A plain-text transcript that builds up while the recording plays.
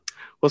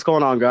What's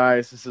going on,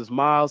 guys? This is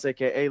Miles,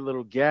 aka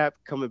Little Gap,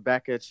 coming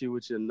back at you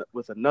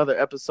with another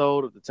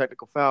episode of the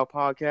Technical Foul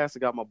Podcast. I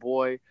got my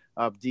boy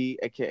D,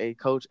 aka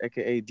Coach,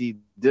 aka D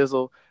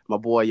Dizzle, my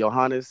boy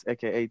Johannes,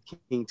 aka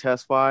King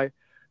Tesfy.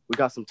 We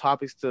got some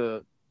topics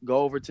to go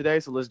over today,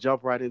 so let's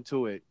jump right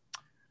into it.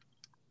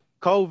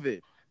 COVID.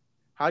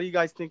 How do you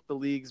guys think the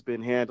league's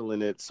been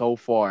handling it so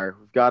far?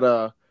 We've got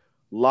a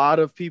lot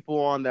of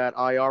people on that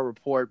IR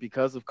report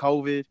because of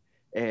COVID,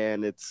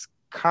 and it's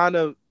kind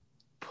of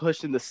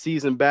pushing the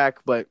season back,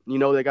 but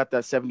they got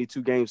that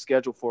 72 game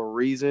schedule for a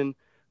reason.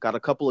 Got a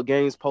couple of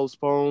games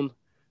postponed.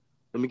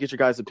 Let me get your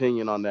guys'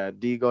 opinion on that.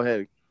 D, go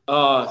ahead.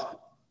 Uh,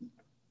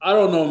 I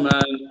don't know,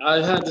 man.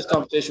 I had this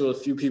conversation with a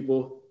few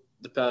people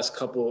the past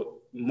couple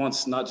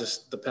months, not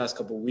just the past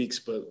couple weeks,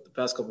 but the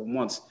past couple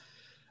months.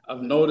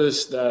 I've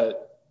noticed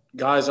that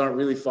guys aren't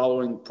really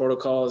following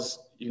protocols.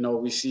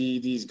 We see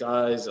these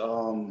guys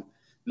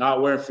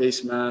not wearing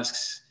face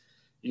masks,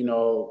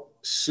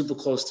 super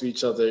close to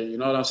each other. You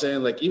know what I'm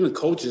saying? Like, even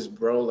coaches,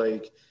 bro,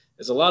 like,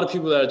 there's a lot of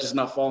people that are just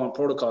not following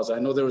protocols. I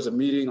know there was a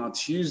meeting on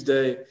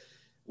Tuesday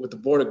with the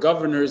Board of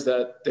Governors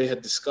that they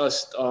had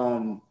discussed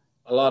a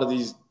lot of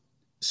these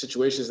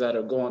situations that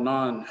are going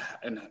on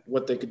and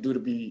what they could do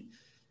to be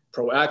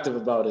proactive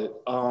about it.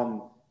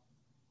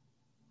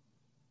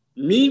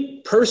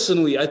 Me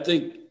personally, I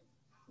think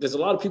there's a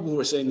lot of people who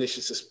are saying they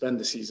should suspend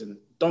the season.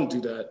 Don't do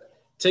that.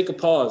 Take a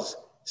pause,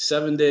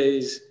 7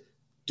 days,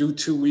 do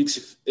 2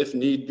 weeks if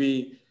need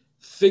be.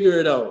 Figure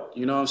it out.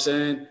 You know what I'm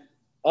saying?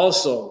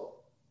 Also,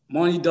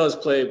 money does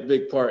play a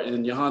big part,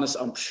 and Johannes,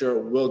 I'm sure,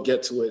 will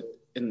get to it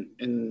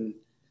in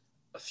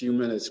a few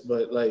minutes.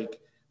 But, like,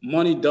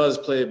 money does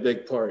play a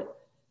big part.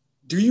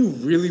 Do you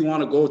really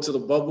want to go to the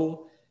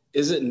bubble?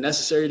 Is it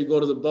necessary to go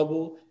to the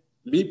bubble?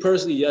 Me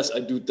personally, yes,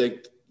 I do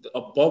think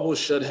a bubble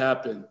should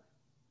happen.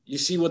 You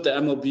see what the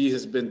MLB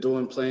has been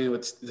doing, playing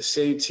with the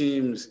same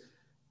teams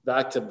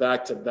back to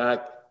back to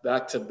back,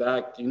 back to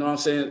back. You know what I'm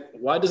saying?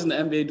 Why doesn't the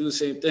NBA do the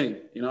same thing?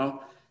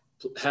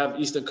 Have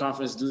Eastern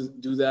Conference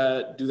do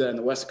that in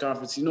the Western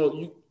Conference.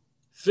 You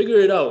figure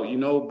it out,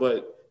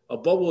 but a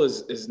bubble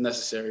is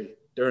necessary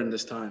during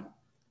this time.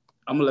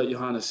 I'm going to let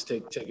Johannes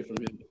take it from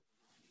here.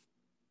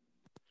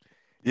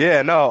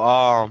 Yeah,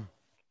 no,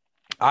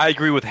 I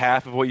agree with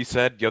half of what you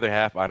said. The other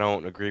half I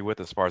don't agree with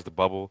as far as the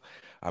bubble.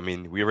 I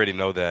mean, we already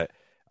know that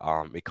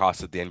it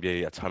costed the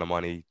NBA a ton of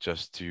money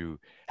just to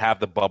have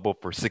the bubble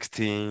for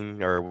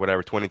 16 or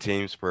whatever, 20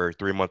 teams for a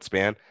 3-month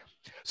span.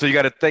 So you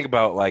got to think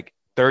about like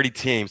 30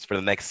 teams for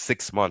the next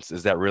 6 months.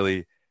 Is that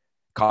really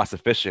cost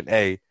efficient?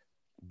 A.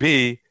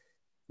 B,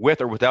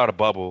 with or without a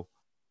bubble,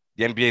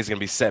 the NBA is going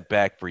to be set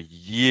back for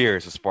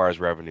years as far as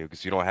revenue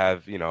because you don't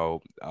have,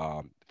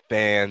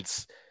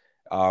 fans,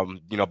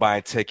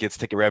 buying tickets,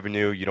 ticket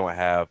revenue. You don't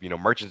have,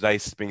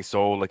 merchandise being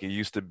sold like it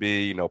used to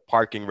be,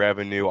 parking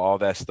revenue, all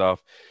that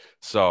stuff.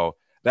 So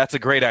that's a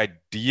great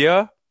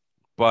idea,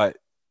 but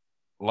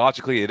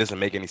logically it doesn't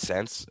make any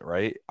sense,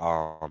 right?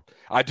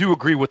 I do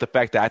agree with the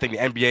fact that I think the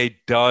NBA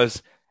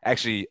does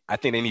actually, I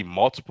think they need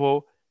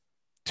multiple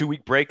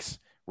 2-week breaks,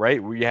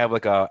 right? Where you have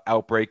like a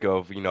outbreak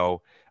of,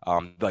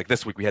 like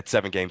this week we had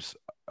 7 games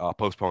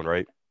postponed,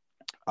 right?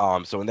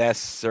 So in that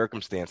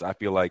circumstance, I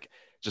feel like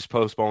just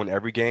postpone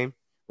every game,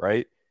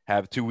 right?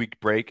 Have a 2-week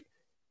break,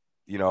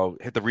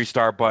 hit the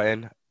restart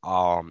button,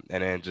 and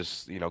then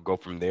just, go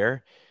from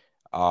there.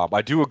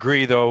 I do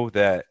agree, though,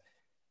 that,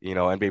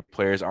 NBA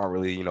players aren't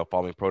really,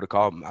 following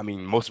protocol. I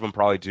mean, most of them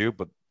probably do,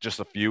 but just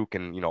a few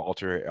can,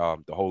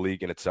 alter the whole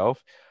league in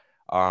itself.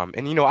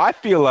 I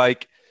feel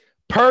like,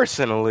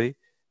 personally,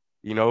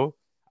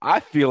 I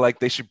feel like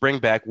they should bring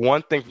back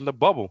one thing from the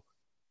bubble,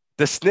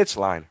 the snitch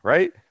line,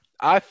 right?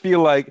 I feel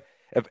like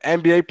if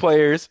NBA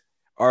players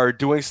are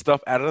doing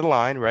stuff out of the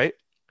line, right,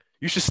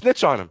 you should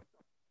snitch on them.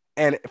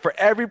 And for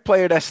every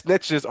player that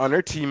snitches on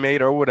their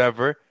teammate or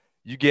whatever,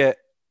 you get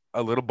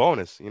a little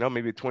bonus,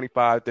 maybe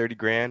 25, 30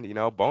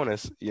 grand,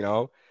 bonus,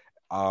 because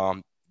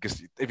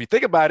if you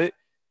think about it,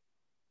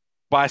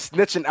 by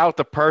snitching out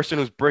the person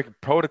who's breaking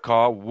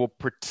protocol will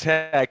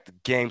protect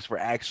games from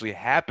actually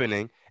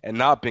happening and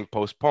not being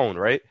postponed,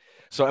 right?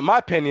 So in my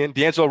opinion,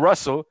 D'Angelo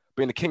Russell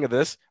being the king of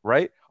this,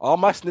 right? All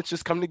my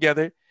snitches come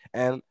together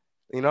and,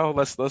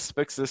 let's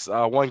fix this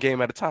one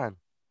game at a time.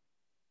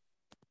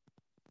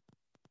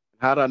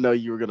 How did I know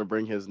you were going to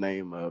bring his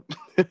name up?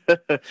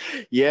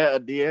 Yeah,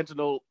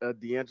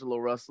 D'Angelo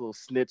Russell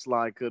snitch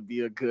line could be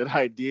a good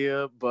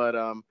idea, but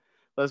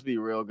let's be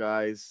real,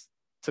 guys.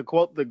 To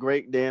quote the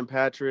great Dan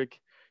Patrick,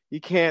 you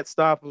can't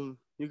stop him.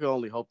 You can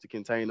only hope to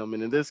contain him.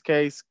 And in this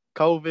case,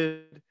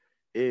 COVID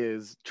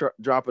is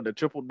dropping a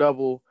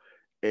triple-double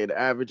and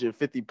averaging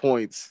 50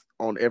 points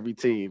on every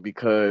team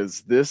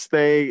because this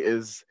thing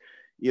is,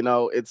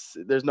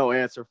 there's no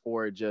answer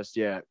for it just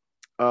yet.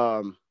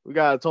 We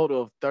got a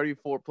total of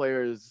 34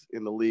 players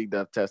in the league that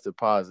have tested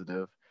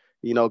positive.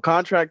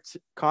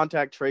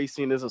 Contact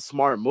tracing is a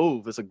smart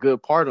move. It's a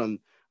good part on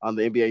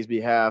the NBA's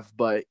behalf,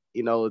 but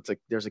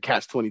there's a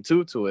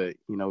catch-22 to it.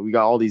 We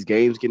got all these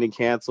games getting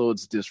canceled.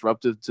 It's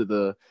disruptive to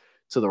the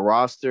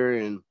roster,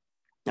 and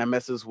That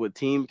messes with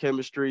team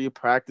chemistry,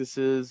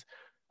 practices.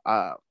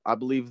 I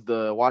believe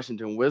the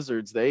Washington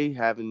Wizards, they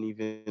haven't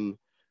even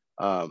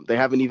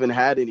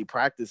had any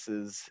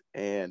practices,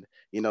 and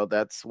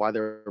that's why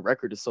their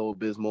record is so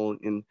abysmal.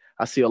 And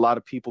I see a lot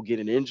of people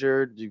getting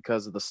injured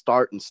because of the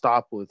start and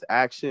stop with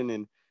action,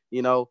 and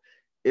you know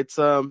it's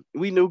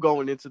we knew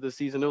going into the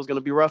season it was going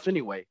to be rough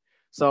anyway.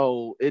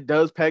 So it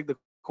does peg the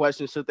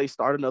question: should they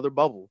start another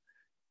bubble?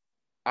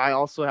 I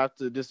also have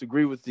to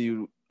disagree with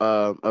you,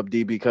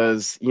 Abdi,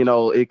 because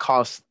it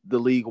costs the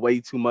league way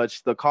too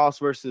much. The cost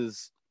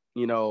versus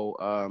you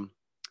know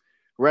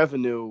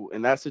revenue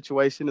in that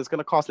situation is going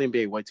to cost the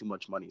NBA way too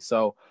much money.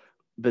 So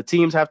the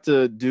teams have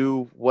to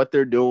do what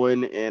they're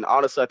doing, and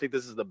honestly, I think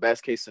this is the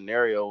best case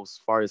scenario as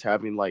far as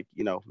having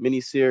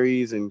mini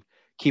series and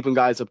keeping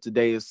guys up to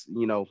date. Is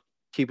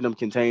keeping them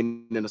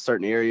contained in a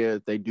certain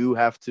area. They do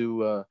have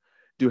to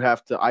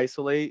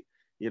isolate.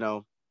 You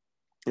know,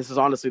 this is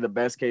honestly the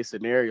best case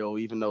scenario,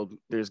 even though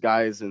there's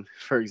guys, and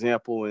for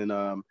example,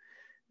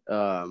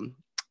 um,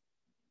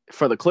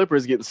 for the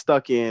Clippers getting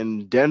stuck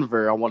in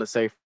Denver, I want to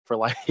say for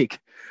like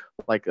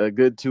a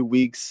good 2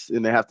 weeks,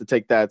 and they have to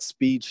take that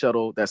sprint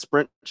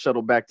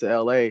shuttle back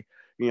to LA.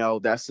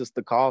 That's just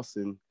the cost,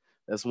 and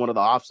that's one of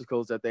the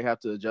obstacles that they have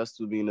to adjust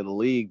to being in the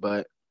league.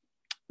 But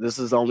this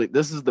is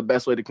the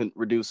best way to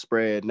reduce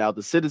spread. Now,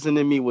 the citizen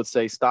in me would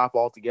say stop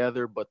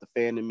altogether, but the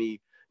fan in me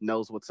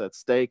knows what's at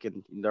stake,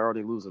 and they're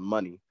already losing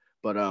money.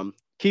 But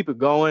keep it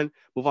going.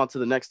 Move on to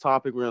the next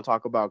topic. We're going to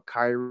talk about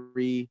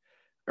Kyrie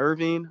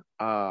Irving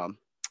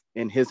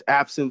and his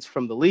absence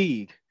from the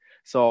league.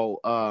 So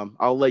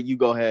I'll let you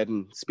go ahead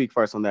and speak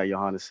first on that,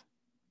 Johannes.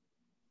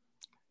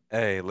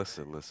 Hey,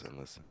 listen.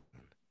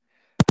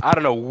 I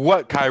don't know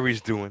what Kyrie's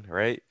doing,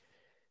 right?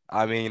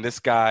 I mean, this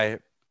guy,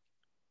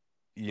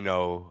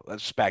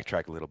 let's just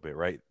backtrack a little bit,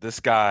 right? This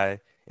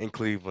guy in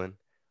Cleveland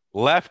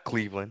left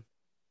Cleveland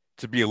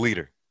to be a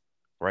leader,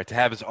 right? To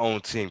have his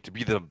own team, to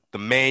be the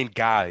main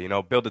guy,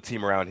 build a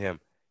team around him.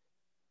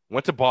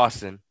 Went to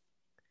Boston.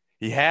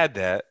 He had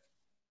that.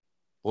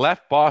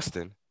 Left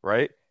Boston,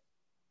 right?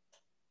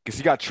 Because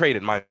he got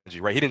traded, mind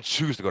you, right? He didn't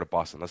choose to go to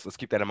Boston. Let's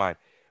keep that in mind.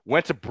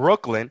 Went to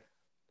Brooklyn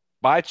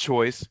by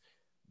choice,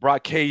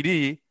 brought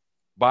KD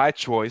by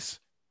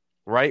choice,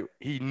 right?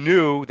 He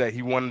knew that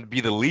he wanted to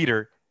be the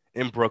leader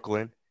in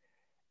Brooklyn.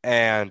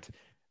 And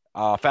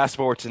fast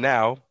forward to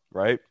now,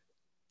 right?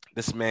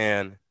 This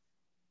man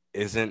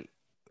isn't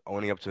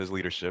owning up to his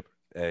leadership.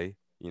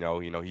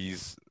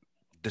 He's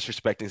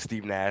disrespecting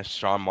Steve Nash,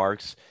 Sean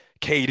Marks,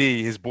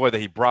 KD, his boy that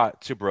he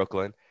brought to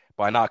Brooklyn,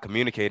 by not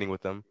communicating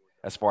with them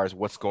as far as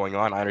what's going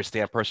on. I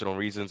understand personal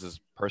reasons is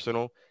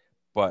personal,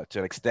 but to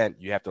an extent,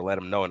 you have to let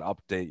them know and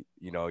update,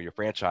 your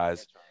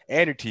franchise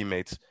and your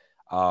teammates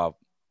of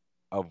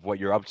what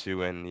you're up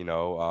to and,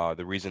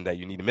 the reason that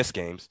you need to miss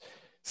games.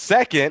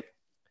 Second,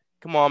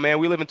 come on, man.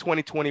 We live in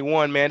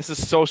 2021, man. This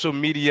is social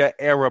media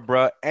era,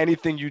 bro.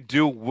 Anything you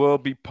do will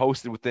be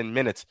posted within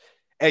minutes,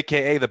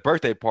 a.k.a. the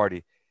birthday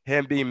party,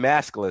 him being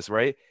maskless,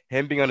 right?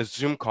 Him being on a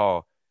Zoom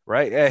call,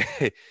 right?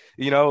 Hey,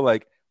 you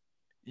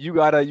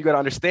gotta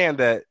understand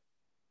that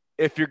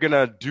if you're going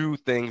to do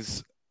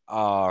things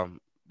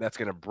that's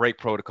going to break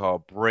protocol,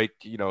 break,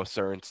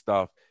 certain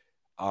stuff,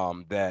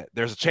 that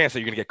there's a chance that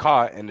you're going to get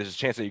caught and there's a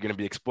chance that you're going to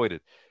be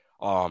exploited.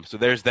 So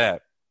there's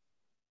that.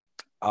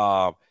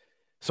 So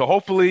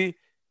hopefully,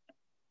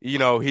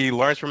 he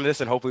learns from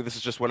this, and hopefully this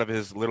is just one of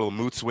his little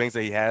mood swings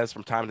that he has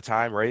from time to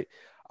time, right?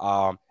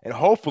 And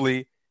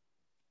hopefully,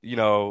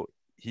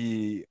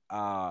 he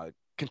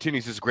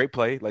continues his great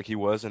play like he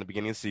was in the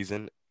beginning of the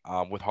season.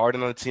 With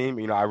Harden on the team,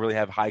 I really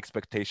have high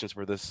expectations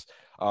for this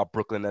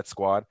Brooklyn Nets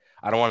squad.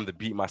 I don't want them to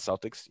beat my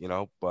Celtics,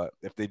 but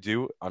if they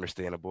do,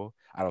 understandable.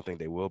 I don't think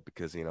they will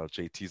because,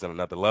 JT's on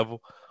another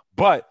level.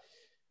 But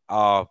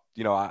I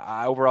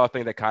overall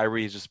think that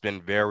Kyrie has just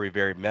been very,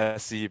 very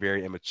messy,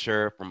 very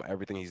immature from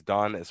everything he's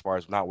done as far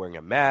as not wearing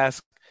a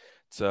mask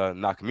to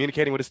not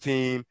communicating with his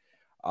team.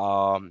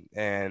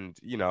 And,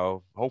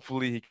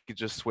 hopefully he could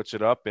just switch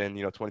it up and,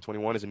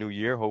 2021 is a new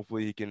year.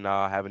 Hopefully he can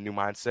have a new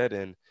mindset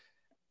and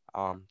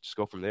just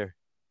go from there.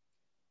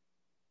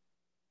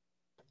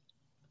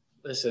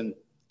 Listen.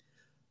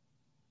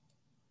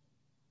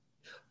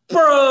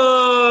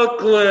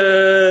 Brooklyn.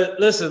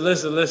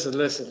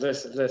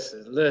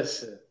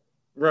 Listen.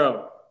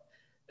 Bro,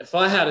 if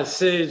I had a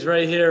sage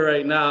right here,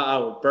 right now, I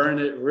would burn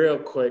it real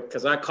quick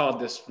because I called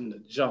this from the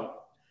jump.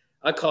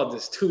 I called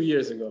this 2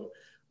 years ago.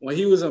 When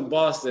he was in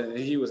Boston and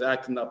he was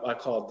acting up, I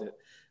called it.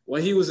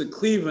 When he was in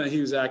Cleveland,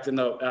 he was acting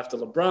up. After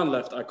LeBron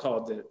left, I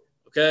called it.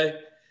 Okay?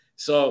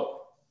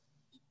 So,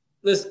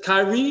 listen,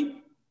 Kyrie,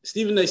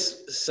 Stephen A.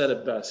 said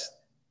it best.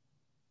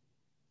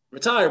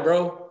 Retire,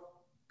 bro.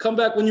 Come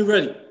back when you're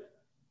ready.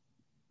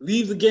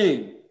 Leave the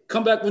game.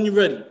 Come back when you're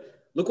ready.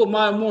 Look what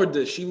Maya Moore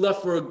did. She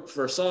left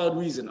for a solid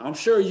reason. I'm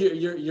sure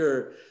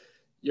your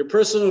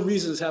personal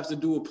reasons have to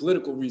do with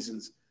political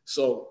reasons.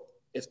 So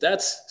if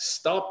that's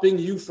stopping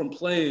you from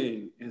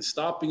playing and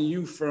stopping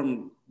you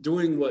from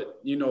doing what,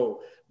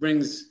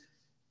 brings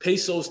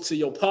pesos to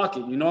your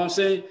pocket, you know what I'm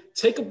saying?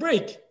 Take a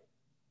break.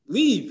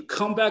 Leave.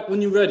 Come back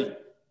when you're ready.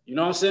 You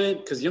know what I'm saying?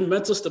 Because your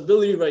mental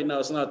stability right now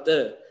is not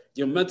there.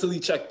 You're mentally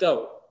checked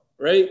out,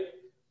 right?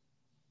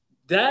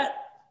 That,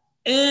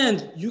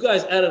 and you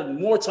guys added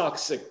more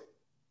toxic.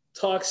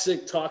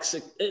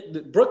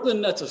 The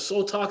Brooklyn Nets are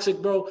so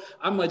toxic, bro.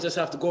 I might just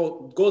have to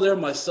go there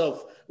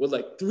myself with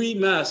like 3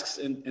 masks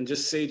and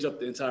just sage up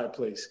the entire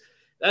place.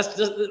 That's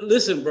just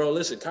listen, bro.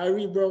 Listen,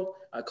 Kyrie, bro.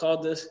 I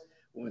called this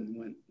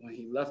when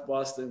he left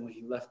Boston, when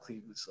he left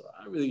Cleveland. So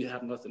I really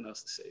have nothing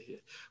else to say here.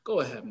 Go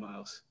ahead,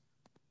 Miles.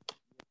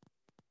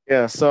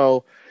 Yeah,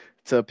 so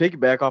to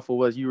piggyback off of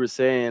what you were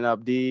saying,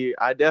 Abdi,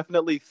 I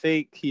definitely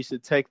think he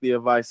should take the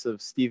advice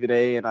of Stephen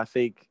A. And I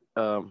think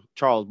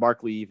Charles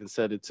Barkley even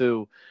said it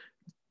too.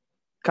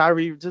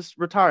 Kyrie, just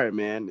retire,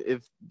 man.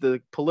 If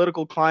the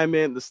political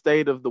climate and the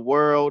state of the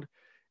world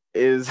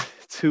is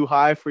too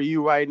high for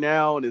you right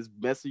now and is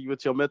messing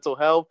with your mental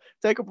health,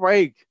 take a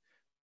break.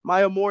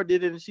 Maya Moore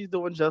did it and she's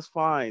doing just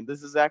fine. This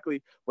is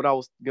exactly what I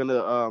was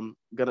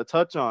gonna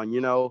touch on.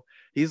 You know,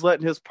 he's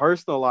letting his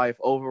personal life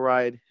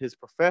override his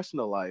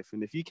professional life.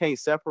 And if you can't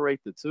separate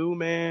the two,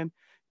 man,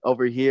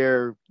 over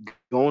here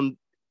going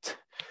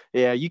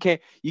yeah, you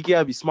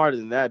gotta be smarter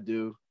than that,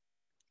 dude.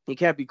 You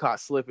can't be caught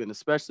slipping,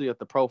 especially at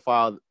the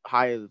profile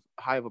high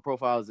of a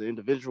profile as an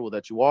individual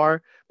that you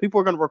are. People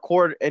are going to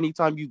record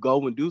anytime you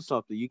go and do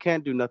something. You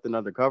can't do nothing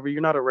undercover.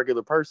 You're not a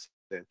regular person.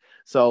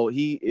 So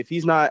if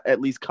he's not at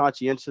least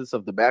conscientious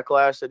of the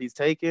backlash that he's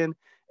taken,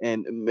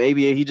 and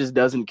maybe he just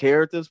doesn't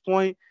care at this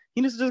point,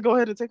 he needs to just go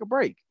ahead and take a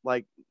break.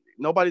 Like,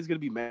 nobody's going to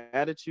be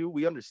mad at you.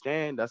 We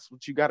understand that's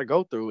what you got to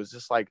go through. It's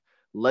just like,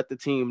 let the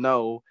team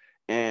know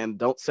and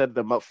don't set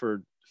them up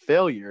for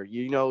failure.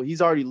 You know,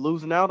 he's already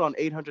losing out on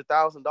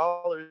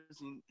 $800,000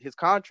 in his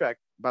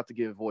contract about to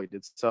get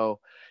voided. So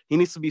he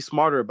needs to be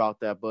smarter about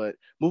that. But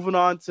moving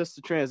on, just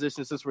to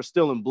transition, since we're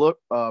still in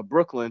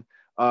Brooklyn,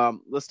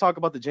 let's talk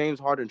about the James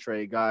Harden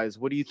trade, guys.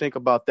 What do you think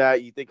about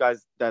that? You think,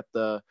 guys, that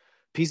the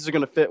pieces are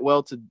going to fit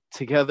well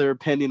together,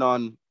 pending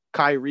on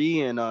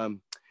Kyrie and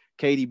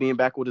KD being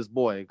back with his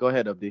boy? Go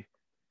ahead, Abdi.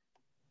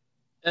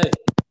 Hey,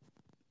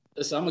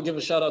 listen, I'm going to give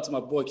a shout out to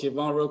my boy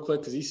Kevon real quick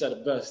because he said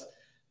it best.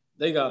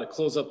 They got to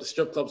close up the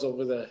strip clubs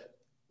over there.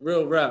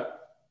 Real rap.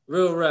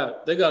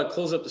 They got to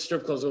close up the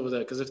strip clubs over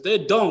there because if they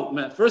don't,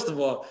 man, first of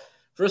all,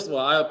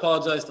 I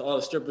apologize to all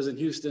the strippers in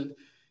Houston.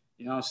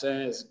 You know what I'm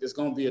saying? It's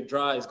going to be a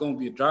dry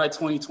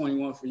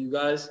 2021 for you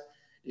guys,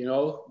 you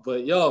know.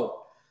 But,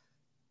 yo,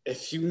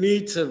 if you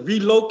need to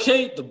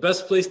relocate, the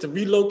best place to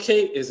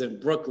relocate is in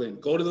Brooklyn.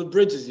 Go to the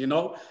Bridges, you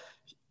know.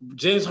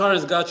 James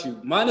Harden's got you.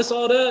 Minus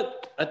all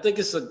that, I think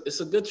it's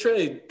a good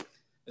trade.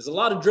 There's a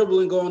lot of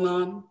dribbling going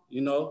on.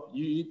 You know,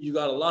 you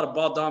got a lot of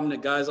ball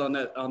dominant guys on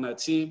that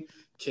team.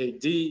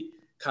 KD,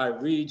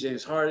 Kyrie,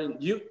 James Harden.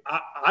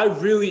 I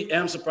really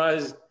am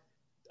surprised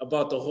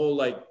about the whole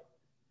like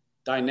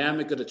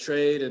dynamic of the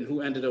trade and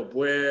who ended up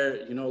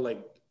where. You know,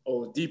 like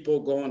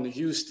Oladipo going to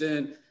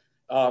Houston,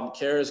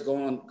 Karras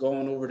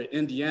going over to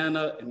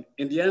Indiana, and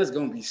Indiana's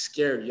going to be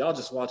scary. Y'all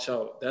just watch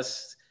out.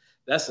 That's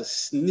a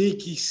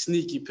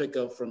sneaky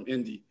pickup from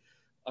Indy,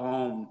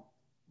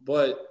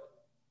 but.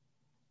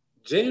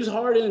 James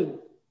Harden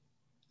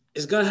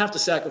is going to have to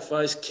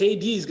sacrifice.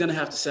 KD is going to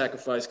have to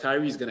sacrifice.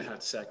 Kyrie is going to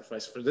have to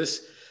sacrifice for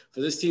this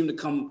team to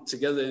come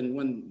together and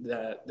win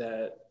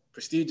that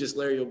prestigious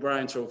Larry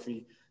O'Brien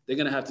trophy. They're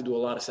going to have to do a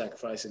lot of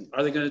sacrificing.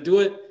 Are they going to do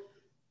it?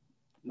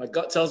 My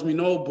gut tells me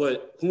no,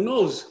 but who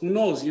knows?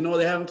 You know,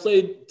 they haven't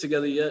played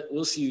together yet.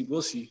 We'll see.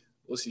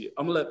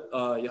 I'm going to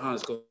let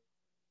Johannes go.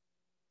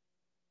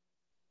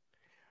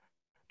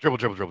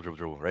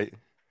 Dribble, right?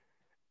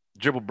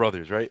 Dribble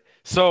brothers, right?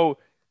 So,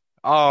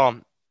 I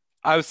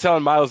was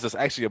telling Miles this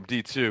actually up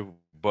D too,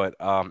 but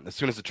as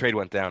soon as the trade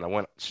went down, I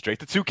went straight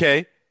to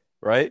 2K,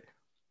 right?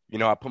 You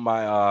know, I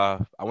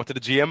went to the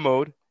GM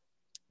mode,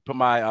 put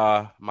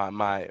my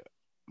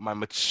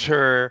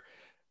mature,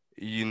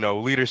 you know,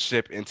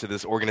 leadership into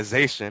this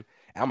organization.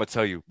 And I'm gonna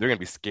tell you, they're gonna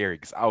be scary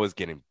because I was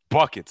getting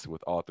buckets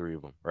with all 3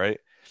 of them, right?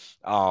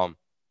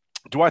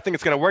 Do I think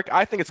it's gonna work?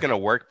 I think it's gonna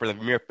work for the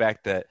mere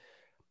fact that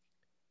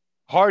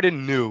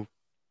Harden knew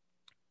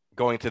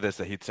going to this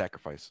that he'd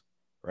sacrifice.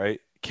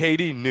 Right?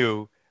 KD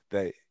knew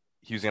that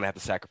he was going to have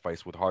to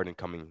sacrifice with Harden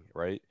coming,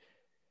 right?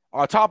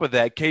 On top of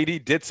that,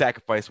 KD did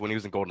sacrifice when he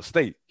was in Golden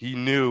State. He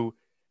knew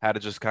how to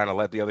just kind of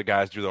let the other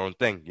guys do their own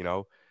thing, you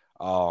know?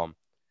 And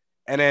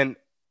then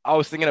I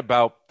was thinking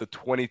about the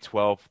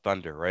 2012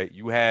 Thunder, right?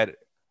 You had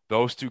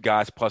those 2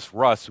 guys plus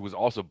Russ, who was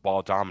also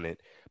ball dominant.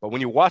 But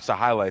when you watch the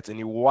highlights and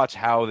you watch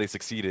how they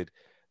succeeded,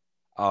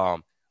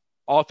 all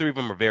 3 of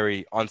them are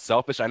very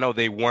unselfish. I know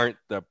they weren't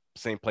the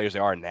same players they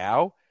are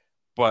now,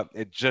 but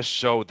it just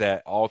showed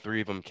that all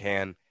 3 of them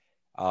can,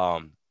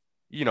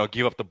 you know,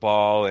 give up the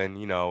ball and,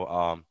 you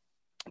know,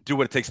 do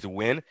what it takes to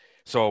win.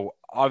 So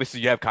obviously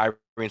you have Kyrie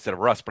instead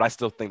of Russ, but I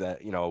still think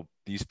that, you know,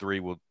 these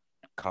 3 will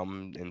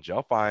come and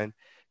gel fine.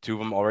 2 of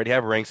them already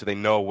have rings, so they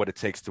know what it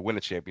takes to win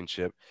a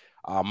championship.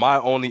 My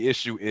only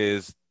issue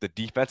is the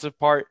defensive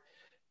part.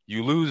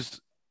 You lose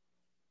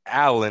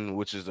Allen,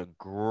 which is a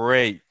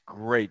great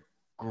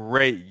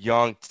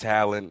young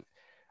talent,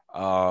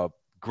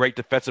 great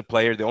defensive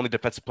player, the only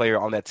defensive player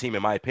on that team,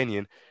 in my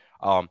opinion.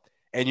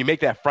 And you make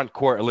that front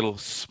court a little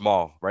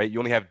small, right? You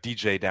only have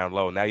DJ down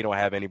low. Now you don't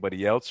have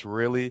anybody else,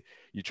 really.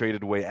 You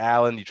traded away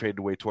Allen. You traded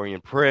away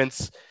Taurean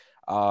Prince.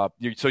 So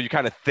you're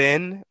kind of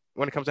thin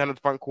when it comes down to the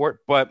front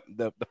court. But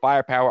the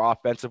firepower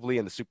offensively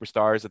and the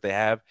superstars that they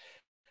have,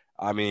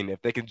 I mean,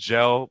 if they can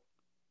gel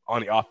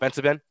on the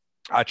offensive end,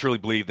 I truly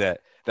believe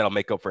that that'll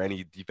make up for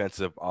any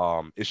defensive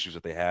issues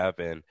that they have.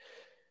 And,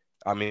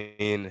 I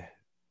mean,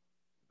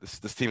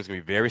 this team is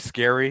going to be very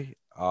scary.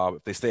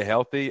 If they stay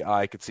healthy,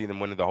 I could see them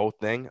winning the whole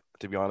thing,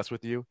 to be honest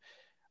with you.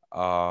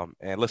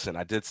 And listen,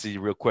 I did see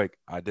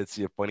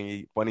a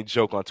funny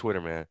joke on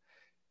Twitter, man.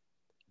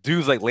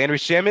 Dudes like Landry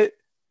Shamet,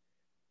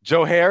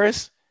 Joe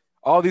Harris,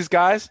 all these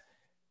guys,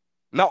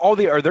 not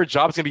only are their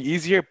jobs going to be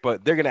easier,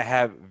 but they're going to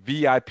have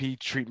VIP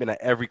treatment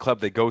at every club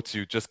they go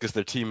to just because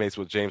they're teammates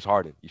with James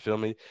Harden. You feel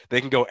me? They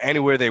can go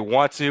anywhere they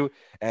want to,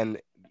 and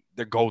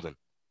they're golden.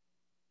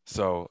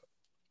 So,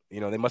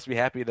 they must be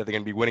happy that they're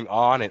going to be winning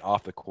on and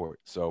off the court.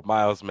 So,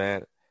 Miles,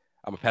 man,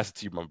 I'm going to pass it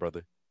to you, my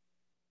brother.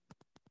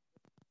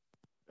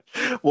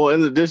 Well,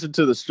 in addition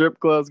to the strip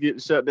clubs getting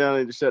shut down,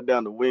 they just shut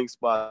down the wing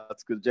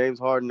spots because James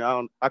Harden,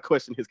 I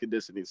question his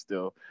conditioning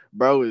still.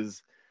 Bro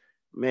is,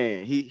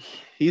 man,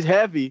 he's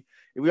heavy.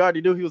 We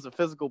already knew he was a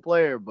physical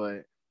player,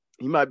 but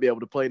he might be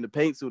able to play in the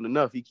paint soon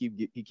enough. He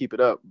keep it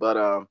up.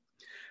 But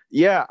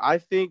yeah, I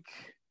think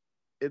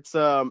it's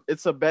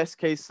a best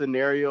case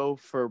scenario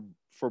for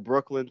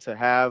Brooklyn to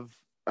have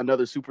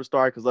another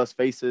superstar because let's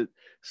face it,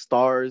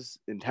 stars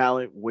and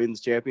talent wins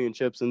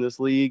championships in this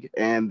league,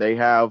 and they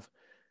have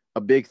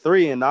a big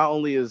three. And not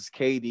only is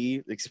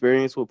KD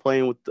experienced with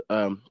playing with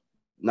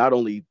not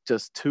only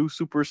just two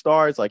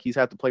superstars, like he's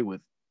had to play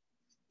with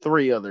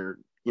three other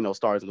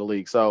stars in the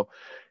league, so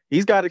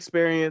he's got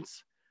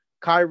experience.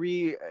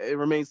 Kyrie, it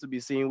remains to be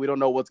seen. We don't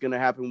know what's going to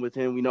happen with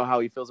him. We know how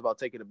he feels about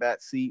taking a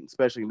back seat,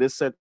 especially in this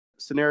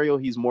scenario.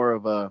 He's more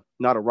of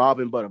not a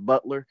Robin but a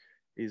Butler.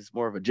 He's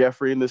more of a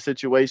Jeffrey in this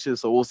situation,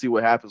 so we'll see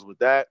what happens with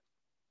that.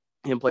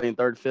 Him playing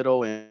third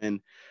fiddle,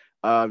 and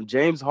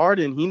James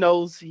Harden, he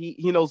knows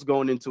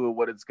going into it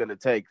what it's going to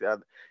take.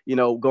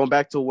 Going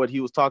back to what he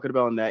was talking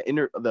about in that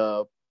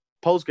the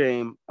post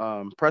game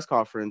press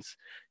conference,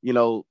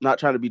 not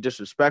trying to be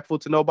disrespectful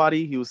to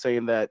nobody. He was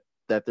saying that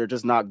they're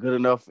just not good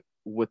enough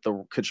with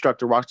the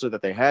constructed roster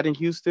that they had in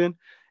Houston,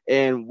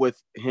 and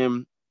with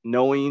him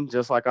knowing,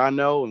 just like I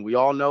know, and we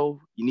all know,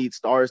 you need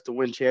stars to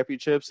win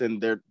championships, and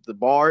the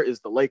bar is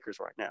the Lakers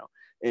right now.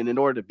 And in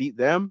order to beat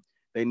them,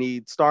 they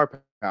need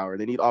star power.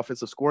 They need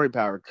offensive scoring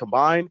power.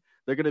 Combined,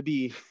 they're going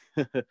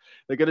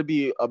to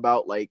be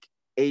about like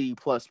 80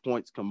 plus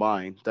points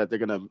combined that they're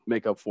going to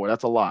make up for.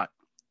 That's a lot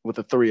with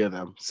the three of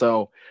them.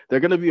 So they're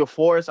going to be a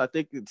force. I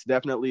think it's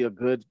definitely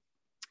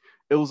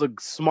it was a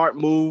smart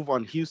move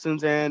on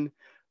Houston's end.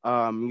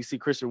 You see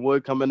Christian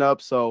Wood coming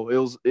up, so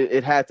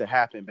it had to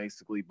happen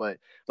basically. But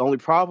the only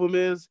problem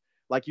is,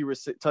 like you were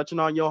touching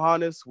on,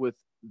 Johannes, with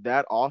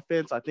that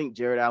offense, I think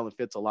Jared Allen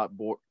fits a lot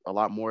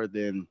more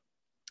than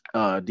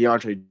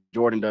DeAndre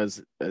Jordan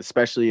does,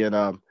 especially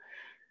in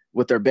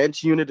with their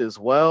bench unit as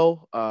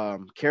well.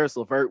 Karis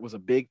LeVert was a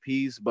big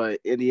piece, but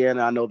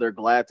Indiana, I know they're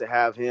glad to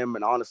have him,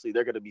 and honestly,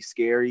 they're going to be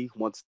scary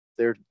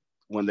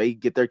when they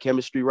get their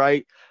chemistry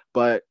right.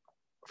 But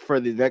for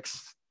the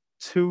next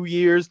 2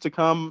 years to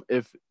come,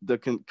 if the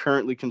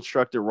currently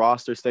constructed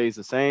roster stays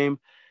the same,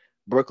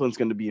 Brooklyn's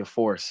going to be a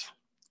force.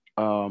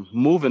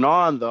 Moving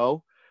on,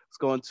 though, let's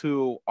go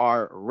into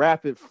our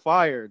rapid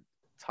fire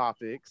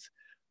topics.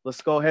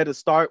 Let's go ahead and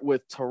start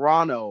with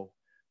Toronto.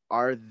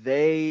 Are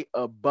they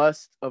a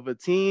bust of a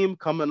team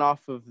coming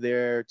off of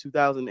their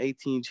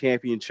 2018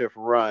 championship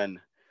run?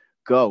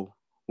 Go.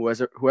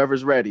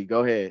 Whoever's ready,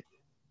 go ahead.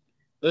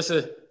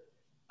 Listen,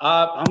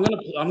 I'm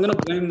gonna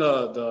blame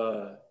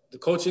the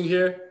coaching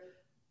here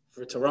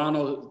for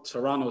Toronto's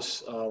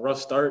rough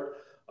start.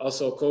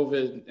 Also,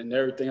 COVID and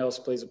everything else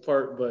plays a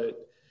part.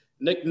 But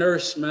Nick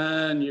Nurse,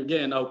 man, you're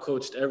getting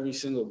outcoached every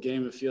single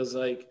game, it feels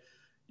like.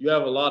 You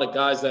have a lot of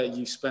guys that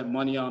you spent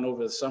money on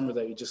over the summer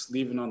that you're just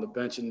leaving on the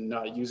bench and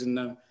not using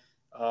them.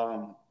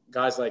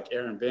 Guys like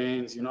Aaron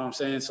Baines, you know what I'm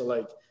saying? So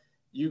like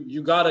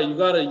you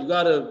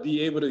gotta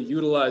be able to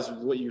utilize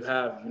what you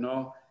have,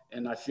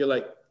 And I feel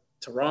like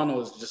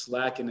Toronto is just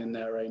lacking in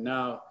that right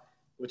now,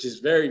 which is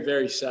very,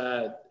 very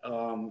sad,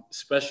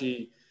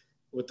 especially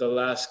with the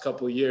last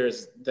couple of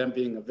years, them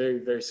being a very,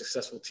 very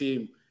successful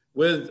team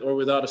with or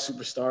without a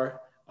superstar.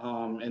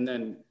 And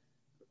then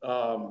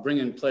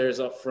bringing players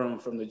up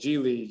from the G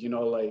League,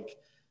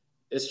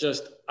 it's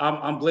just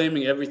I'm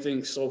blaming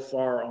everything so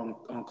far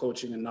on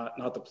coaching and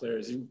not the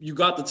players. You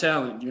got the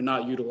talent, you're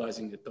not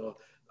utilizing it though.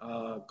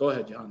 Go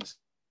ahead, Johannes.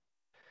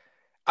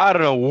 I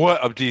don't know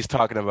what Abdi's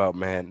talking about,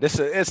 man.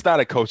 It's not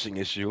a coaching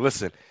issue.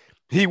 Listen,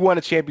 he won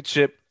a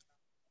championship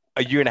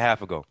a year and a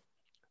half ago.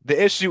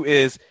 The issue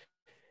is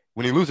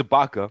when you lose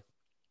Ibaka,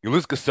 you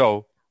lose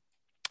Gasol,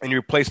 and you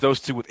replace those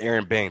two with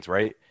Aaron Baines,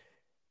 right?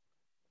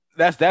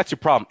 That's your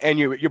problem. And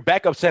your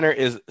backup center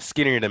is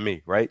skinnier than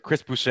me, right?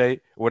 Chris Boucher,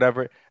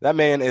 whatever. That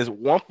man is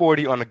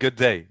 140 on a good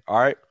day, all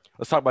right?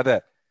 Let's talk about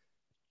that.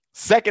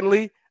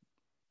 Secondly,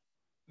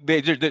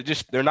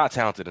 they're not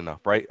talented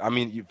enough, right? I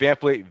mean,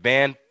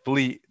 Van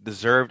Fleet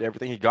deserved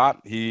everything he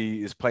got.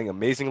 He is playing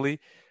amazingly.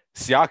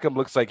 Siakam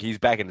looks like he's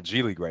back in the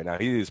G League right now.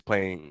 He is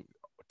playing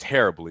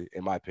terribly,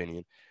 in my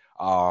opinion.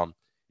 Um,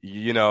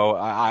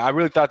 I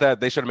really thought that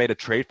they should have made a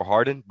trade for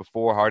Harden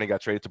before Harden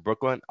got traded to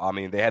Brooklyn. I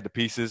mean, they had the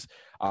pieces.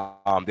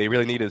 They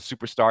really needed a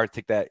superstar to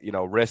take that,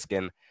 risk,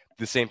 and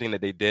the same thing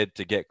that they did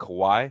to get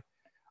Kawhi.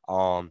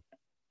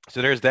 So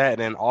there's that,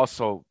 and then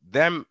also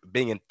them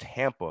being in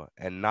Tampa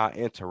and not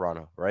in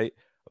Toronto, right?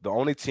 The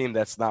only team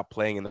that's not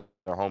playing in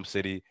their home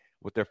city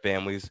with their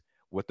families,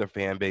 with their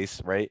fan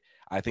base, right?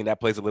 I think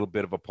that plays a little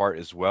bit of a part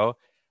as well.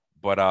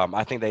 But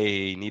I think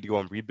they need to go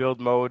in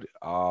rebuild mode.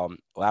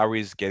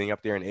 Lowry's getting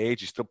up there in age.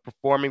 He's still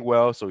performing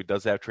well, so he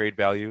does have trade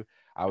value.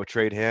 I would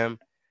trade him,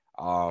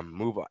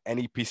 move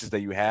any pieces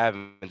that you have,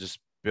 and just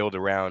build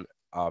around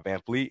Van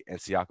Fleet and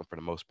Siakam for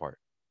the most part.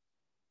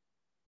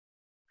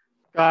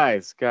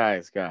 Guys.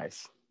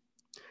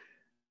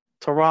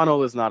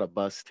 Toronto is not a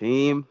bust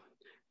team.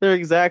 They're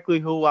exactly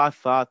who I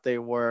thought they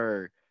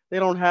were. They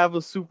don't have a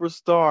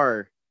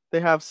superstar.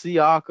 They have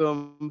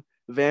Siakam,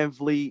 Van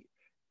Vliet,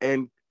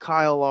 and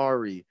Kyle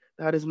Lowry.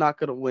 That is not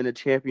going to win a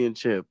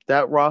championship.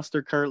 That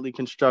roster currently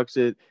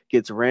constructed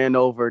gets ran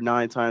over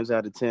 9 times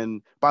out of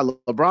 10 by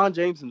LeBron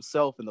James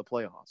himself in the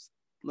playoffs.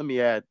 Let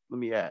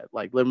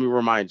me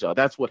remind y'all.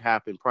 That's what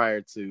happened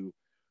prior to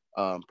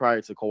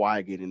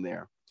Kawhi getting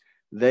there.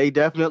 They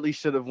definitely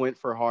should have went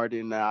for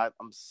Harden. I'm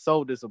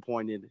so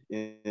disappointed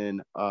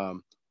in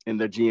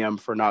their GM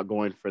for not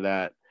going for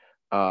that.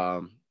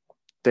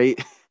 They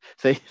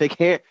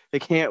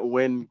can't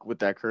win with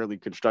that currently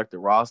constructed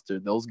roster.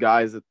 Those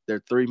guys,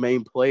 their 3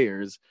 main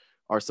players,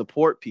 are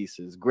support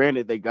pieces.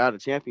 Granted, they got a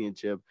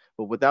championship,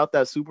 but without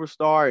that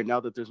superstar, and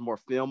now that there's more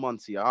film on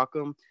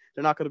Siakam,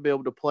 they're not going to be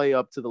able to play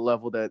up to the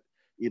level that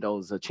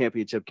is a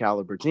championship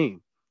caliber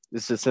team.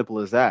 It's as simple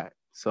as that.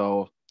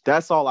 So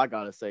that's all I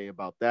got to say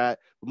about that.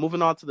 But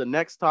moving on to the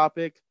next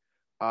topic,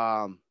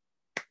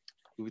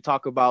 we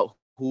talk about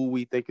who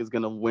we think is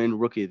going to win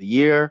Rookie of the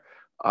Year.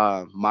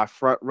 My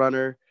front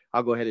runner,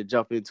 I'll go ahead and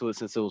jump into it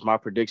since it was my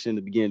prediction at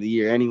the beginning of the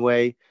year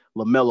anyway.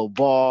 LaMelo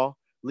Ball,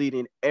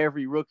 leading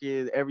every rookie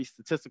in every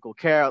statistical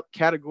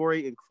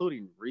category,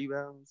 including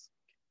rebounds.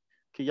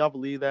 Can y'all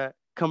believe that?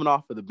 Coming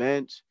off of the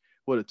bench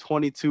with a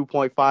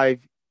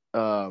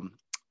 22.5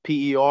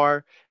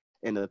 PER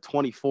and a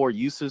 24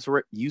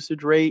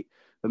 usage rate.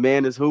 The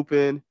man is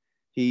hooping.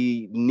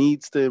 He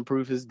needs to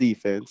improve his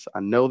defense.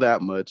 I know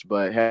that much,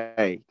 but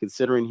hey,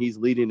 considering he's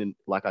leading in,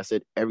 like I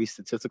said, every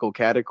statistical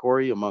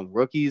category among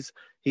rookies,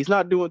 he's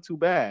not doing too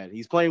bad.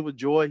 He's playing with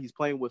joy. He's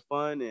playing with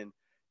fun, and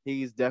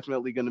he's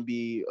definitely going to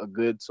be a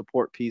good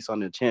support piece on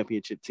the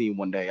championship team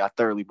one day. I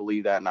thoroughly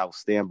believe that, and I will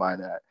stand by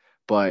that.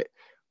 But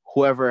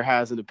whoever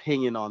has an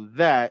opinion on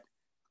that,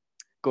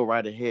 go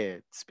right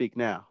ahead. Speak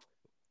now.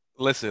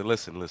 Listen.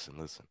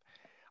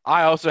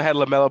 I also had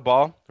LaMelo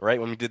Ball, right,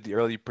 when we did the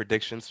early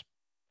predictions,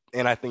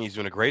 and I think he's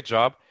doing a great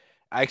job.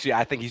 Actually,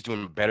 I think he's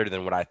doing better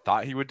than what I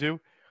thought he would do.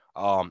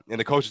 And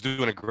the coach is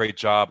doing a great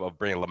job of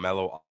bringing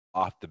LaMelo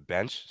off the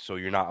bench, so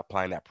you're not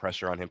applying that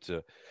pressure on him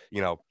to,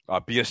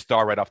 be a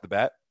star right off the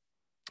bat.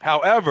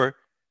 However,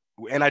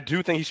 and I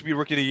do think he should be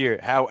Rookie of the Year.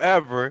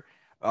 However,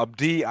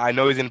 D, I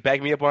know he's going to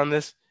back me up on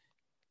this.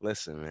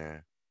 Listen,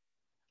 man,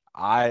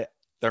 I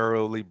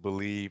thoroughly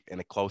believe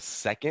in a close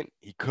second.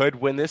 He could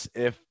win this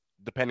if,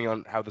 depending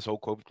on how this whole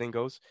COVID thing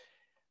goes.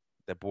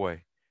 That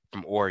boy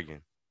from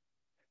Oregon,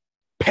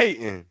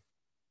 Peyton,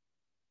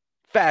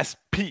 Fast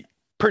Pete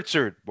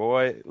Pritchard,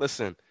 boy.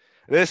 Listen,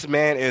 this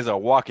man is a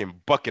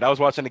walking bucket. I was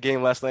watching the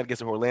game last night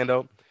against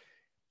Orlando.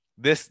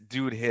 This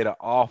dude hit an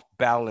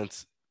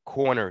off-balance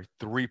corner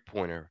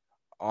three-pointer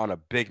on a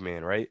big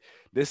man, right?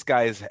 This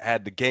guy has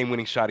had the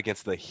game-winning shot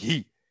against the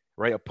Heat,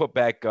 right? A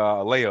putback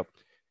layup,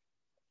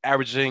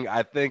 averaging,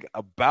 I think,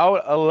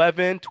 about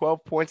 11,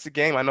 12 points a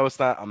game. I know it's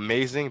not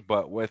amazing,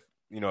 but with,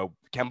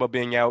 Kemba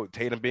being out,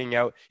 Tatum being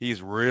out,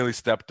 he's really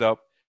stepped up,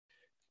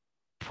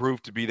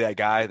 proved to be that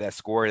guy, that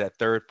scorer, that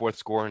third, fourth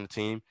scorer in the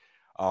team.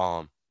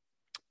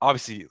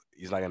 Obviously,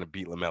 he's not going to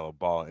beat LaMelo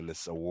Ball in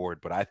this award,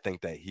 but I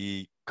think that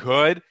he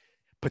could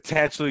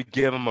potentially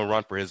give him a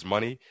run for his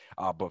money,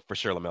 but for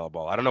sure LaMelo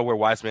Ball. I don't know where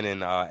Wiseman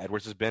and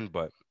Edwards has been,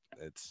 but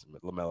it's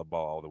LaMelo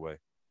Ball all the way.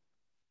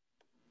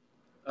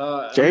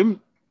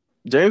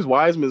 James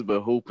Wiseman's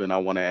been hooping, I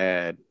want to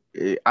add.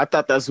 I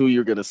thought that's who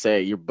you're going to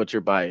say, but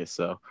you're biased,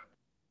 so.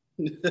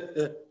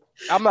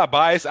 I'm not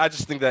biased. I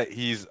just think that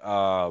he's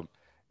not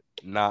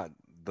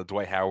the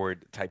Dwight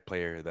Howard type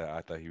player that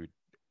I thought he would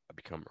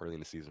become early in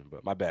the season.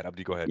 But my bad.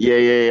 Abdi, go ahead.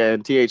 Yeah.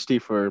 And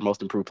THT for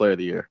most improved player of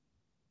the year.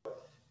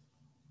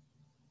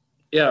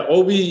 Yeah,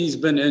 Obi's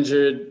been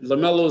injured.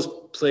 LaMelo's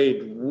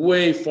played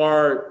way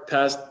far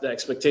past the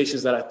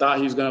expectations that I thought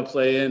he was going to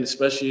play in,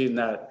 especially in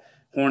that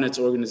Hornets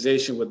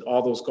organization with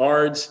all those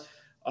guards.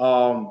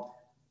 But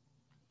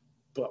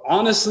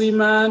honestly,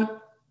 man,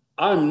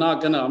 I'm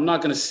not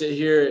gonna sit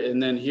here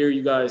and then hear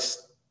you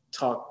guys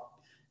talk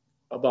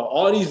about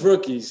all these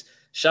rookies.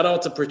 Shout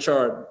out to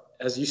Pritchard,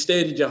 as you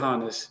stated,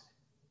 Johannes.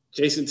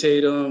 Jason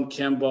Tatum,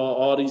 Kemba,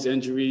 all these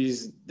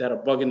injuries that are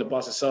bugging the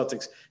Boston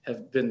Celtics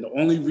have been the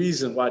only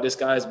reason why this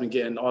guy has been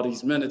getting all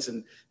these minutes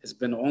and has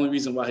been the only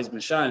reason why he's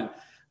been shining.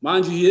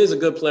 Mind you, he is a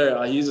good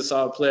player. He's a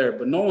solid player,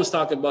 but no one's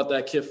talking about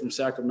that kid from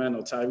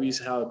Sacramento,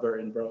 Tyrese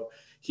Halliburton, bro.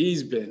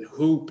 He's been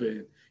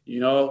hooping,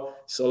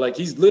 So, like,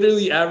 he's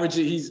literally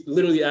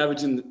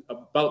averaging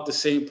about the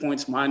same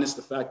points minus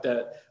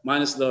the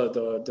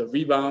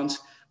rebounds,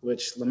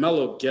 which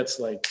LaMelo gets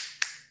like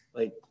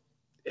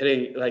it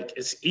ain't like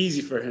it's easy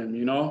for him,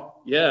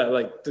 Yeah,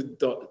 like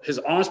his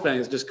arm span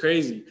is just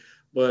crazy.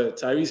 But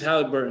Tyrese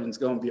Halliburton is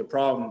going to be a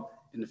problem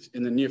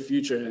in the near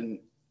future, and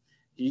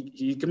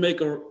he can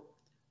make a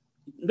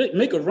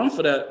run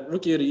for that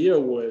Rookie of the Year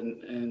award,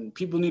 and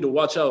people need to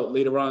watch out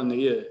later on in the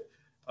year.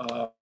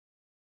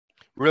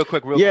 Real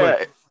quick. Go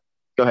ahead.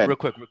 Real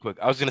quick.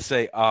 I was gonna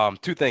say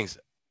two things.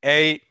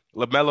 A,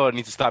 LaMelo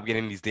needs to stop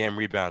getting these damn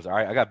rebounds. All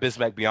right, I got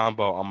Bismack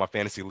Biyombo on my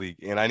fantasy league,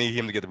 and I need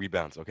him to get the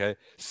rebounds. Okay.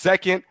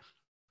 Second,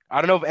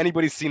 I don't know if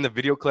anybody's seen the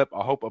video clip.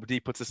 I hope Abdi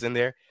puts this in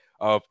there.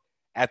 Of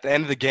at the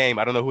end of the game,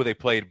 I don't know who they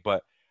played,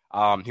 but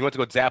he went to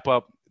go zap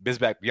up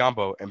Bismack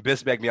Biyombo, and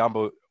Bismack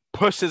Biyombo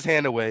pushed his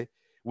hand away,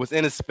 was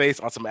in his face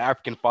on some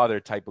African father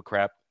type of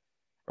crap,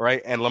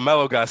 right? And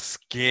LaMelo got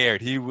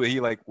scared. He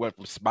like went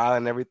from smiling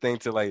and everything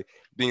to like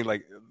being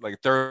like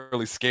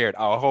thoroughly scared.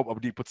 I hope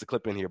Abdi puts a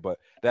clip in here, but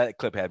that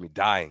clip had me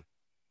dying.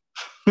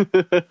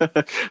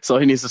 So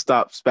he needs to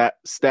stop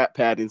stat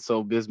padding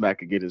so Bismack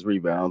could get his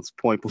rebounds.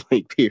 Point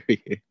blank,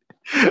 period.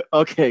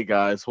 Okay,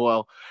 guys.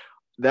 Well,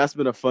 that's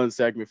been a fun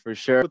segment for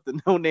sure. With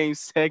the no name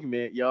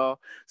segment, y'all.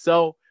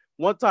 So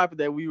one topic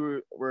that we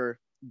were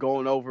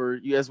going over,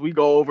 as we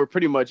go over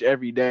pretty much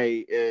every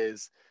day,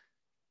 is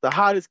the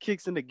hottest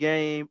kicks in the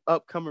game,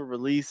 upcoming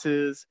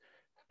releases.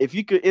 If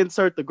you could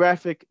insert the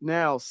graphic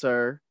now,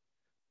 sir.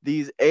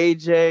 These Air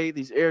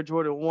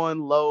Jordan 1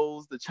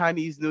 lows, the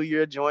Chinese New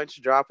Year joints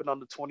dropping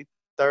on the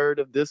 23rd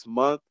of this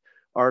month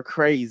are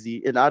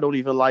crazy. And I don't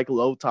even like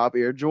low top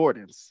Air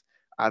Jordans.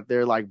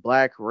 They're like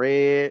black,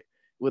 red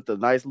with a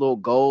nice little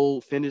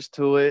gold finish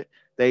to it.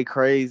 They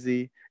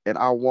crazy, and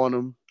I want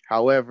them.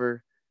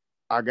 However,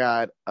 I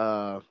got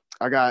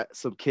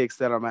some kicks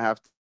that I'm gonna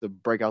have to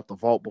break out the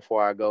vault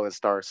before I go and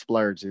start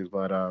splurging.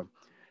 But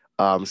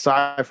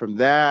aside from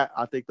that,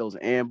 I think those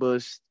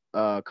ambush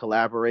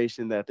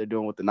collaboration that they're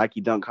doing with the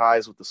Nike Dunk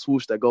Highs with the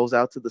swoosh that goes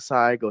out to the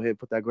side. Go ahead and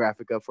put that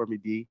graphic up for me,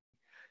 D.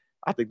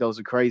 I think those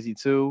are crazy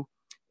too.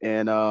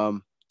 And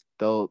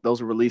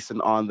those are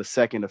releasing on the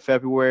 2nd of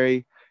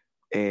February.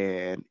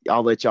 And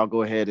I'll let y'all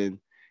go ahead and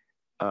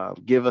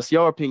give us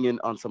your opinion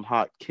on some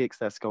hot kicks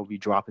that's going to be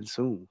dropping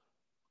soon.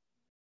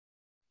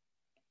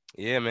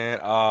 Yeah, man.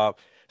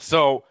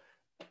 So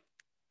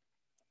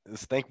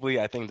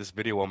thankfully, I think this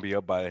video won't be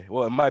up it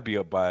might be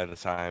up by the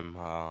time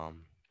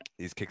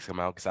these kicks come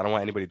out, because I don't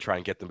want anybody to try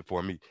and get them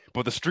before me.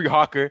 But the Street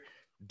Hawker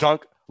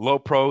Dunk Low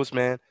Pros,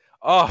 man.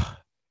 I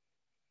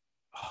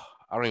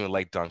don't even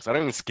like dunks. I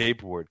don't even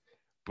skateboard,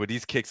 but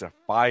these kicks are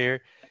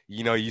fire.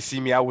 You see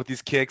me out with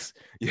these kicks.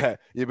 Yeah,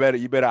 you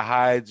better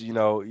hide.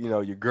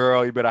 Your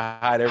girl. You better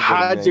hide everybody.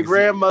 Hide man. Your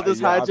grandmothers.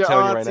 Hide your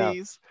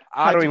aunties.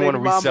 Right I don't even want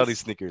to resell these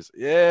sneakers.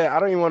 Yeah, I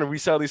don't even want to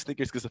resell these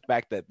sneakers because the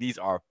fact that these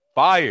are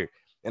fire.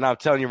 And I'm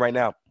telling you right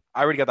now,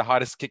 I already got the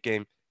hottest kick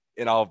game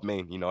in all of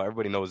Maine.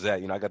 Everybody knows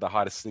that. I got the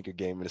hottest sneaker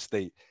game in the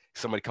state.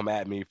 Somebody come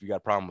at me if you got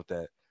a problem with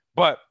that.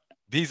 But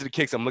these are the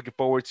kicks I'm looking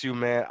forward to,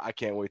 man. I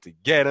can't wait to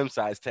get them.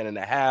 Size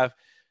 10.5.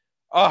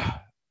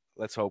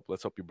 Let's hope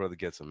your brother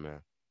gets them,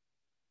 man.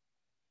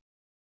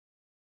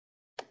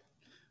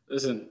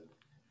 Listen,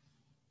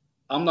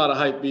 I'm not a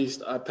hype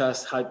beast. I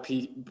passed hype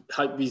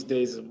beast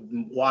days a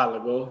while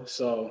ago.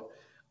 So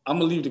I'm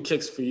going to leave the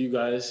kicks for you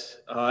guys.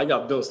 I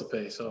got bills to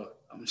pay, so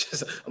I'm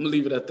gonna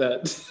leave it at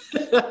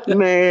that.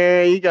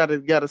 Man, you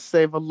gotta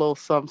save a little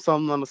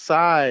something on the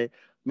side,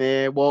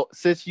 man. Well,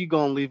 since you're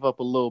gonna leave up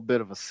a little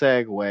bit of a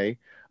segue,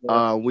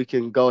 we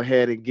can go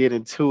ahead and get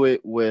into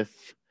it with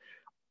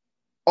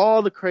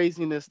all the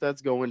craziness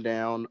that's going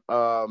down.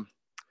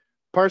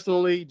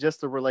 Personally,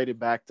 just to relate it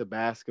back to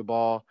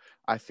basketball,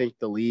 I think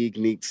the league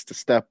needs to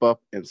step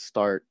up and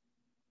start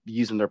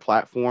using their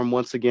platform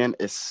once again,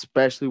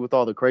 especially with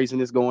all the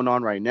craziness going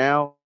on right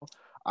now.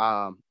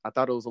 I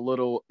thought it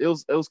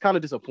was kind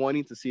of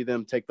disappointing to see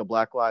them take the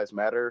Black Lives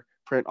Matter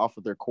print off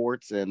of their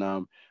courts. And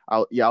I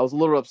was a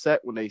little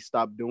upset when they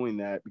stopped doing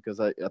that, because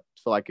I feel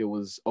like it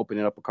was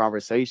opening up a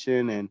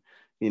conversation, and,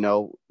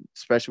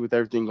 especially with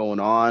everything going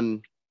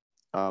on,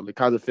 it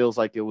kind of feels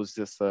like it was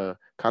just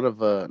kind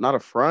of not a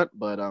front,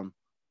 but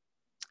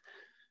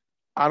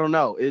I don't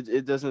know.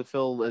 It doesn't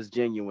feel as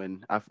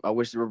genuine. I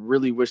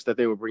really wish that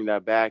they would bring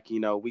that back.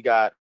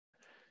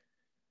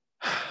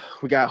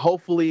 We got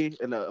hopefully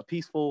a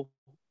peaceful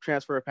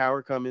transfer of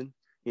power coming,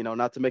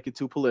 not to make it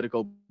too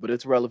political, but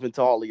it's relevant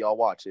to all of y'all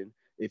watching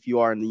if you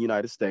are in the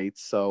United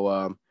States.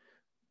 So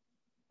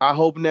I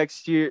hope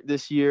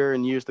this year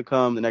and years to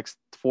come, the next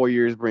 4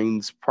 years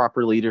brings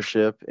proper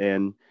leadership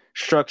and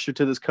structure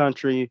to this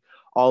country.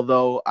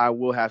 Although I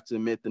will have to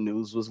admit the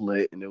news was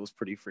lit and it was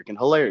pretty freaking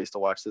hilarious to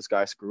watch this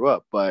guy screw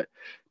up. But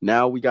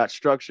now we got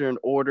structure and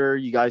order.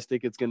 You guys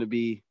think it's going to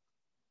be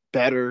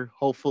better?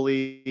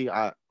 Hopefully.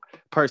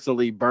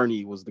 Personally,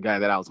 Bernie was the guy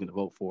that I was going to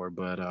vote for,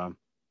 but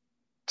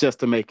just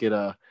to make it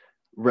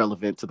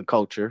relevant to the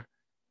culture.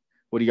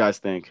 What do you guys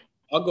think?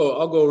 I'll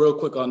go real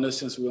quick on this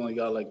since we only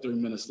got like 3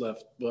 minutes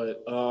left.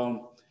 But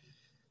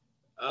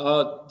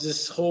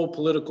this whole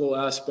political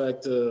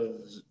aspect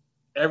of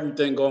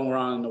everything going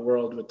around in the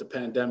world with the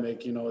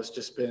pandemic, it's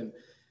just been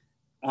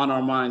on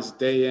our minds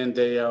day in,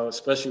 day out,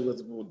 especially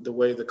with the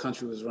way the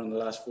country was run the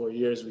last 4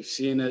 years. We've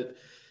seen it.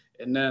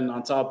 And then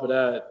on top of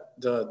that,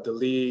 the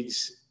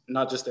leagues,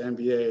 not just the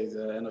NBA,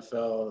 the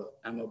NFL,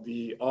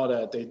 MLB, all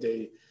that,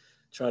 they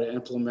try to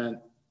implement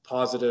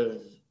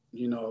positive,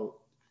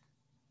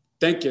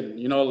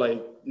 thinking,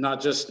 like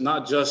not just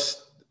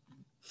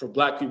for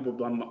Black people,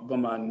 but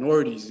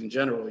minorities in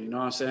general. You know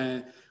what I'm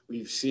saying?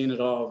 We've seen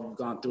it all. We've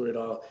gone through it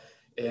all.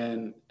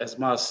 And as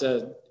Miles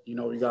said,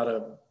 we got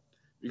a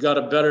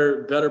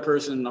better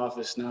person in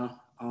office now.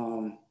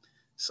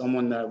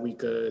 Someone that we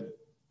could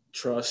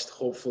trust,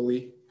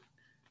 hopefully.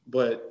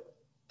 But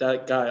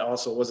that guy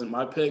also wasn't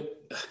my pick.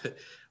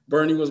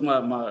 Bernie was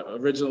my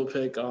original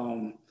pick.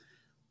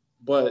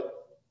 But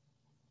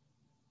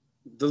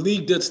the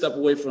league did step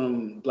away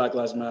from Black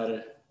Lives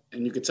Matter,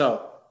 and you could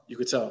tell,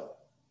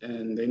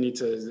 and they need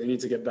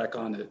to get back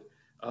on it.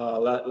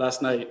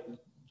 Last night,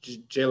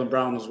 Jaylen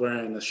Brown was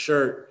wearing a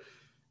shirt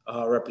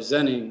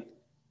representing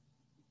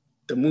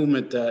the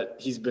movement that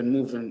he's been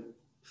moving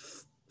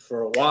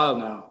for a while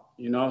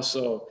now,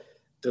 so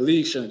the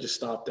league shouldn't just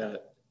stop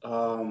that.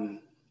 I'm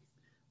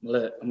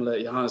gonna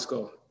let Johannes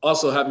go.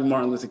 Also, happy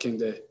Martin Luther King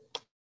Day.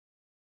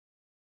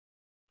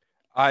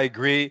 I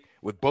agree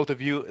with both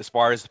of you as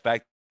far as the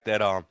fact that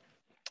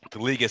the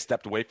league has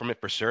stepped away from it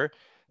for sure.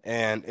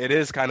 And it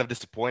is kind of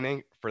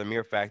disappointing for the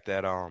mere fact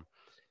that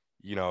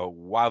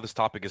while this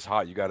topic is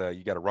hot, you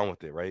gotta run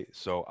with it, right?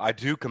 So I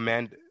do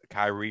commend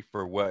Kyrie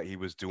for what he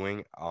was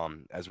doing.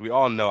 As we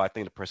all know, I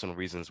think the personal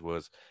reasons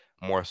was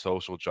more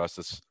social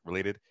justice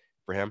related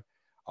for him.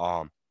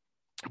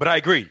 But I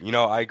agree.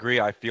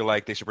 I feel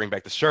like they should bring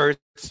back the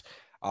shirts,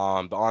 the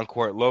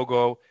on-court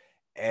logo.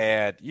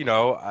 And,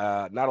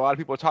 not a lot of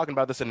people are talking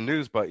about this in the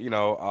news, but,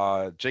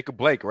 Jacob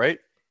Blake, right?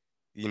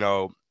 He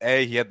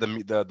had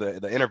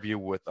the interview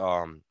with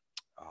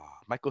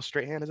Michael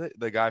Strahan, is it?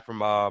 The guy from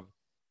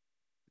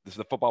this is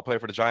the football player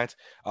for the Giants.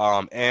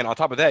 And on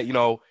top of that,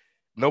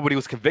 nobody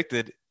was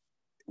convicted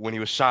when he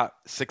was shot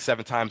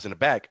 6-7 times in the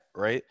back,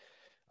 right?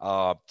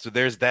 So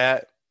there's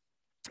that.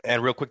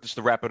 And real quick, just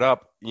to wrap it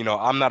up,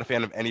 I'm not a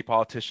fan of any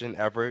politician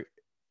ever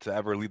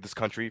lead this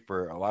country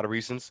for a lot of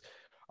reasons.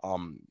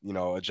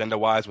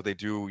 Agenda-wise, what they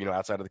do,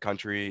 outside of the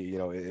country,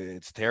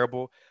 it's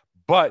terrible.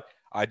 But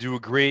I do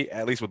agree,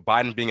 at least with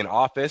Biden being in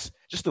office,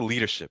 just the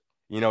leadership.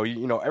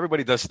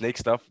 Everybody does snake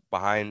stuff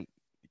behind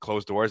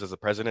closed doors as a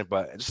president,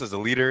 but just as a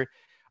leader,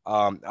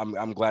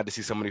 I'm glad to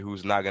see somebody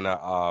who's not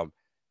gonna,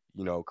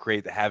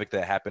 create the havoc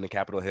that happened in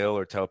Capitol Hill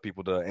or tell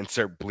people to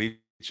insert bleach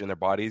in their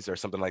bodies or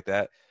something like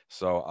that.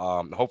 So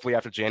hopefully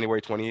after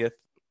January 20th,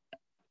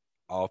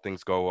 all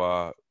things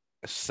go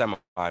semi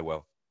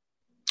well.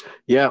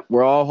 Yeah,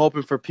 we're all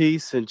hoping for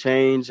peace and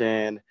change,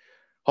 and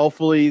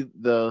hopefully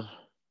the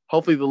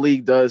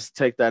league does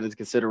take that into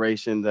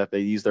consideration, that they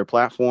use their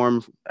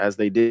platform as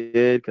they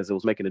did, because it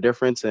was making a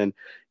difference. And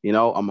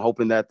I'm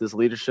hoping that this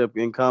leadership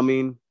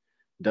incoming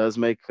does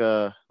make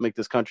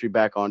this country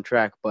back on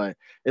track. But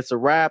it's a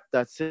wrap.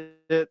 That's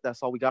it.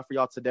 That's all we got for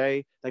y'all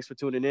today. Thanks for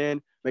tuning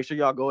in. Make sure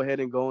y'all go ahead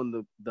and go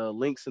in the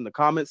links in the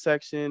comment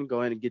section.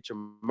 Go ahead and get your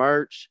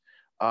merch.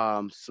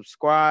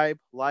 Subscribe,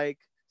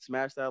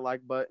 smash that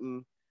like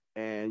button.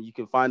 And you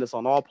can find us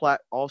on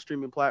all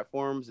streaming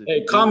platforms.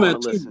 Hey,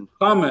 comment too.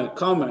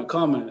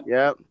 Comment.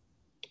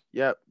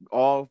 Yep.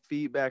 All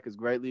feedback is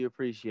greatly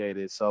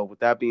appreciated. So with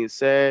that being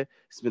said,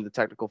 it's been the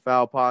Technical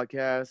Foul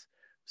Podcast.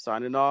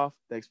 Signing off.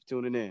 Thanks for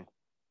tuning in.